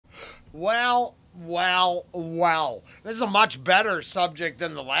Well. This is a much better subject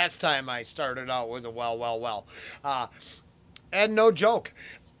than the last time I started out with a well. And no joke,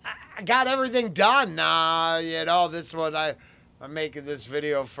 I got everything done. This is what I'm making this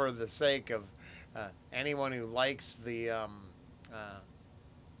video for the sake of anyone who likes the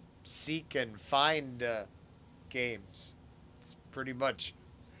seek and find games. It's pretty much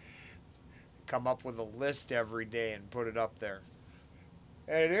come up with a list every day and put it up there.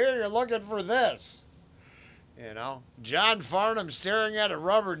 And here you're looking for this. John Farnham staring at a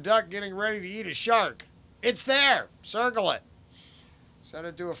rubber duck getting ready to eat a shark. It's there. Circle it. Send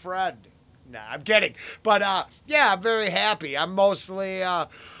it to a friend. Nah, I'm kidding. But, yeah, I'm very happy. I'm mostly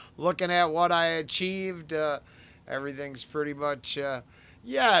looking at what I achieved. Everything's pretty much,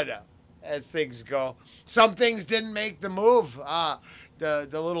 as things go. Some things didn't make the move. The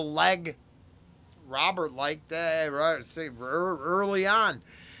little leg Robert liked that early on.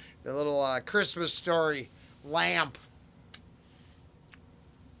 The little Christmas story lamp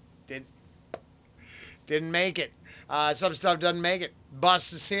didn't make it. Some stuff doesn't make it.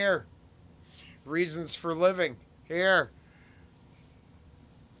 Bus is here. Reasons for living here.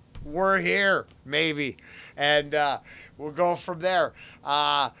 We're here, maybe, and we'll go from there.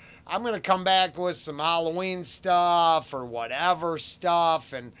 I'm gonna come back with some Halloween stuff or whatever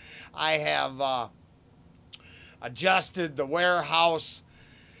stuff, and I have adjusted the warehouse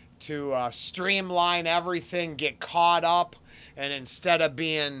to streamline everything, get caught up, and instead of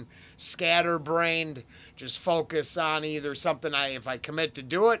being scatterbrained, just focus on either something if I commit to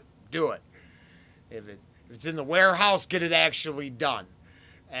do it, do it. If it's in the warehouse, get it actually done.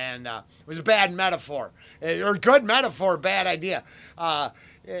 And it was a bad metaphor. Or good metaphor, bad idea. I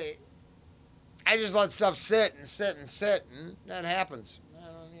just let stuff sit, and that happens.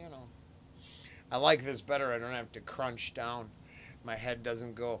 I like this better. I don't have to crunch down. My head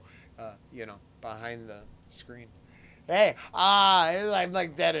doesn't go, behind the screen. Hey, I'm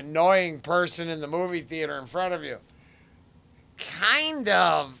like that annoying person in the movie theater in front of you. Kind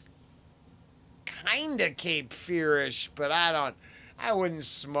of Cape Fearish, but I wouldn't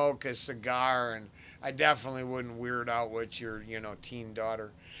smoke a cigar, and I definitely wouldn't weird out with your, teen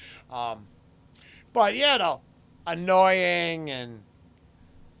daughter. But, annoying and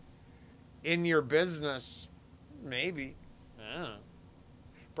in your business, maybe.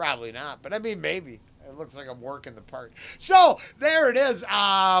 Probably not, but I mean, maybe. It looks like I'm working the part. So, there it is.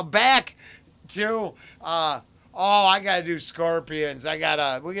 Back to, I gotta do Scorpions.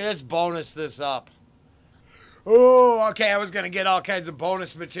 Let's bonus this up. Oh, okay, I was going to get all kinds of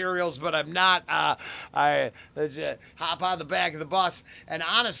bonus materials, but I'm not. Let's hop on the back of the bus. And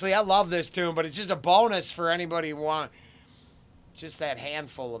honestly, I love this tune, but it's just a bonus for anybody who wants. Just that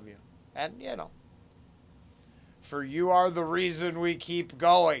handful of you. And, for you are the reason we keep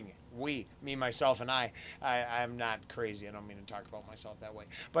going. We, me, myself, and I. I'm not crazy. I don't mean to talk about myself that way.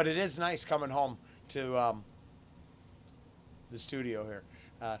 But it is nice coming home to the studio here.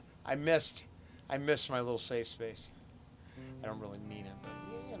 I missed my little safe space. I don't really mean it, but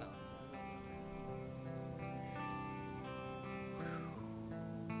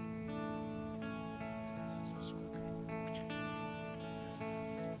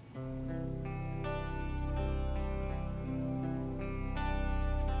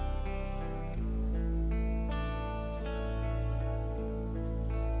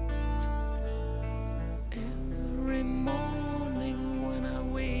Every morning when I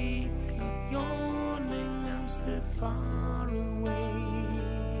wake up yawning, I'm still far away.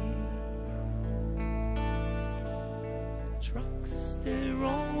 Trucks still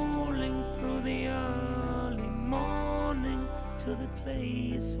rolling through the early morning to the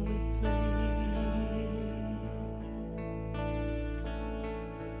place we play.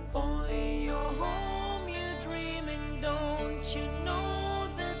 Boy, you're home, you're dreaming, don't you know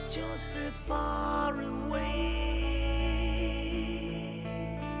that you're still far away?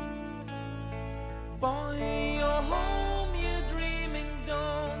 Boy, you're home, you're dreaming,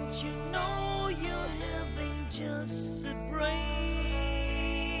 don't you know you're having just a break?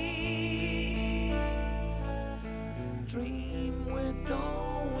 Dream we're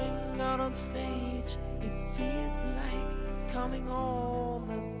going out on stage, it feels like coming home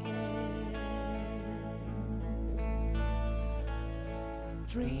again.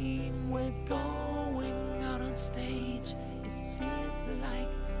 Dream we're going out on stage, it feels like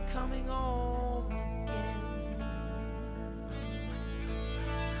coming home again.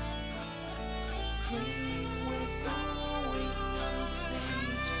 Dream we're going out on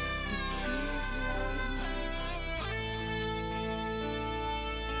stage, it feels like.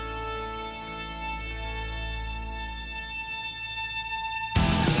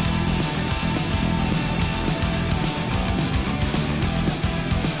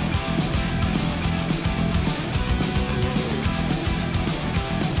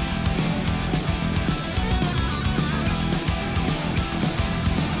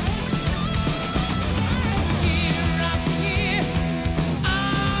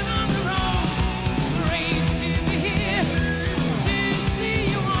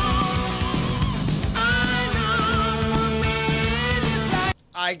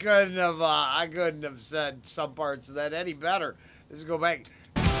 I couldn't have said some parts of that any better. Let's go back.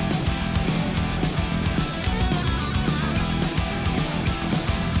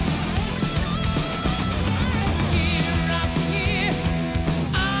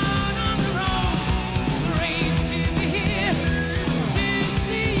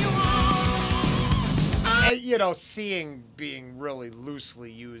 You know, seeing being really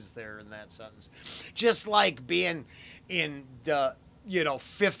loosely used there in that sentence. Just like being in the, you know,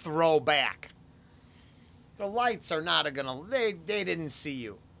 5th row back. The lights are not gonna, they didn't see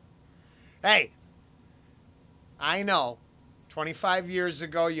you. Hey, I know, 25 years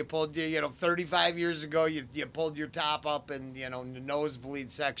ago you pulled, you know, 35 years ago you pulled your top up in, you know, the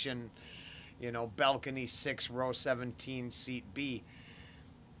nosebleed section, you know, balcony 6, row 17, seat B.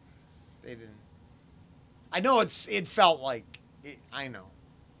 They didn't. I know it felt like, I know.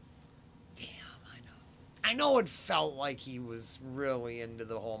 Damn, I know it felt like he was really into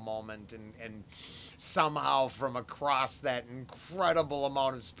the whole moment and somehow from across that incredible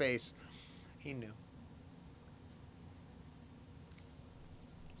amount of space, he knew.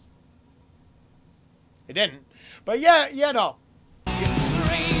 It didn't. But yeah, you know.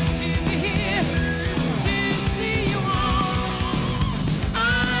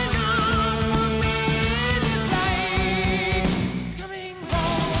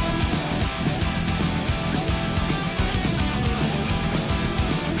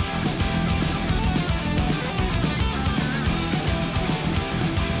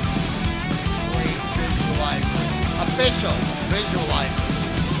 Official visualizer.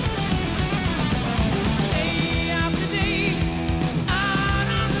 Day after day, out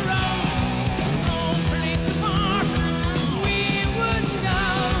on the road, no place apart, we would go.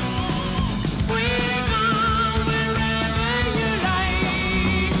 We're gone wherever you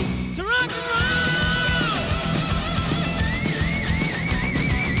like to rock and roll.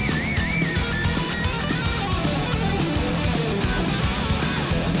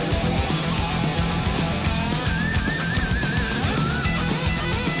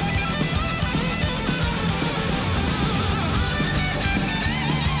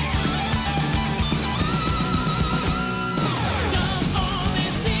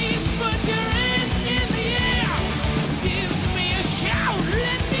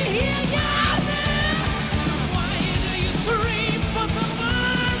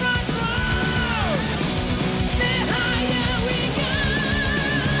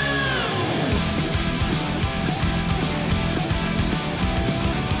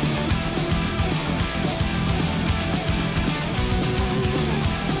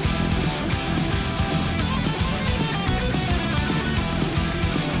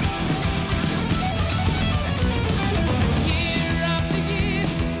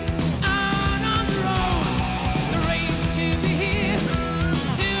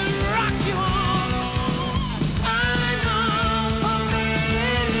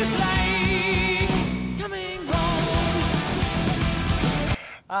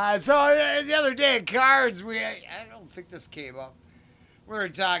 So the other day at Cards, I don't think this came up. We were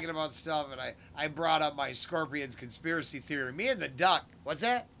talking about stuff, and I brought up my Scorpions conspiracy theory. Me and the Duck. What's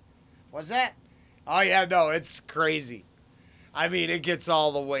that? What's that? Oh, yeah, no, it's crazy. I mean, it gets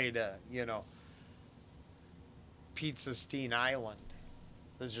all the way to, you know, Pizza Steen Island.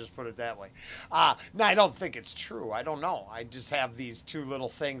 Let's just put it that way. No, I don't think it's true. I don't know. I just have these two little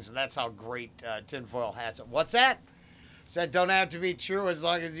things, and that's how great tinfoil hats are. What's that? So that don't have to be true as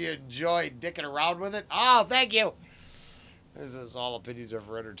long as you enjoy dicking around with it. Oh, thank you. This is all opinions are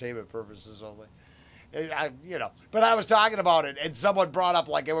for entertainment purposes only. You know, but I was talking about it, and someone brought up,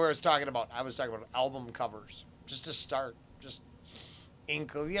 like I was talking about album covers. Just to start. Just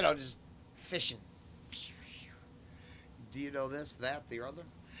ink, you know, just fishing. Do you know this, that, the other?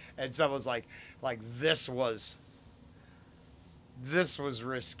 And someone's like this was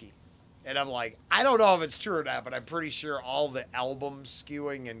risky. And I'm like, I don't know if it's true or not, but I'm pretty sure all the album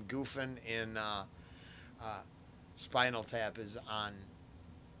skewing and goofing in Spinal Tap is on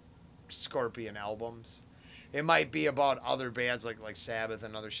Scorpion albums. It might be about other bands like Sabbath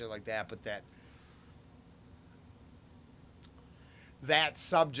and other shit like that, but that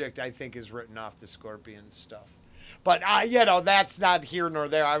subject, I think, is written off the Scorpion stuff. But, you know, that's not here nor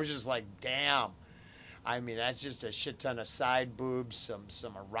there. I was just like, damn. I mean, that's just a shit ton of side boobs,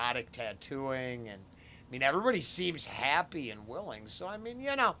 some erotic tattooing, and I mean, everybody seems happy and willing. So I mean,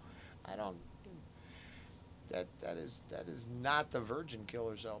 you know, I don't. That is not the Virgin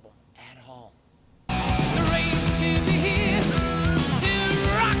Killers album at all. Great to be here to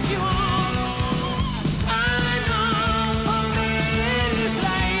rock you on. I know it is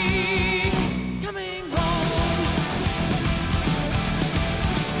like coming home.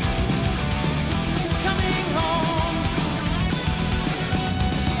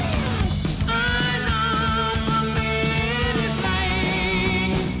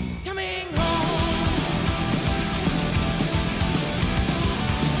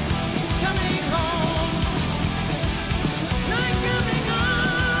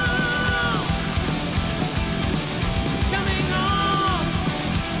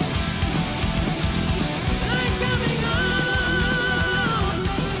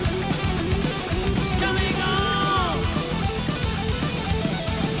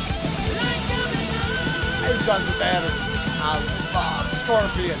 doesn't matter. I love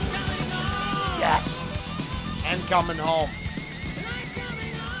Scorpions. Yes. And Coming Home.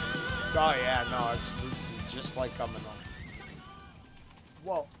 Oh, yeah, no, it's just like Coming Home.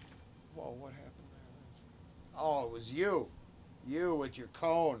 Whoa. Whoa, what happened there? Oh, it was you. You with your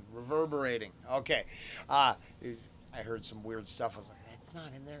cone reverberating. Okay. I heard some weird stuff. I was like, that's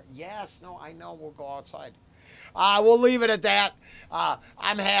not in there. Yes, no, I know. We'll go outside. We'll leave it at that.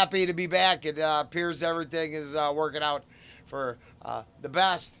 I'm happy to be back. It appears everything is working out for the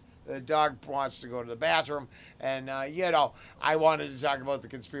best. The dog wants to go to the bathroom. And, I wanted to talk about the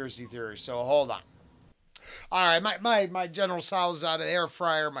conspiracy theory. So hold on. All right, my General Tso's out of the air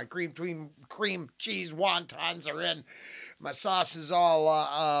fryer. My cream cheese wontons are in. My sauce is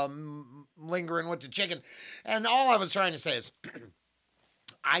all lingering with the chicken. And all I was trying to say is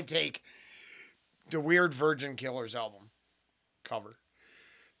I take the Weird Virgin Killers album cover,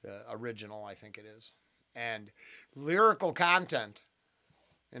 the original, I think it is, and lyrical content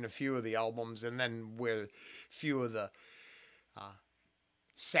in a few of the albums, and then with a few of the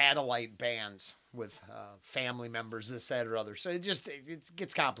satellite bands with family members, this, that, or other. So it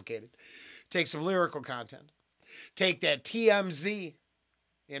gets complicated. Take some lyrical content. Take that TMZ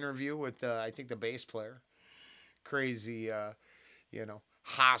interview with, I think, the bass player. Crazy,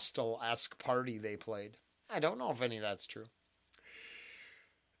 hostile-esque party they played. I don't know if any of that's true.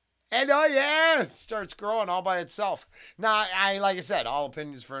 And it starts growing all by itself. Now, like I said, all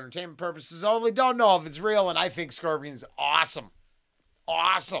opinions for entertainment purposes only. Don't know if it's real, and I think Scorpion's awesome.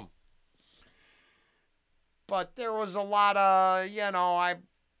 Awesome. But there was a lot of, I'm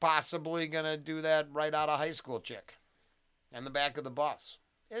possibly going to do that right out of high school chick. And the back of the bus.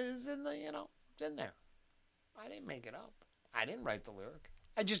 It's in the, it's in there. I didn't make it up. I didn't write the lyric.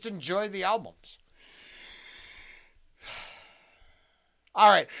 I just enjoy the albums. All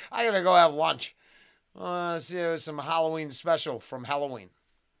right, I got to go have lunch. See, some Halloween special from Halloween.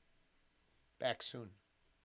 Back soon.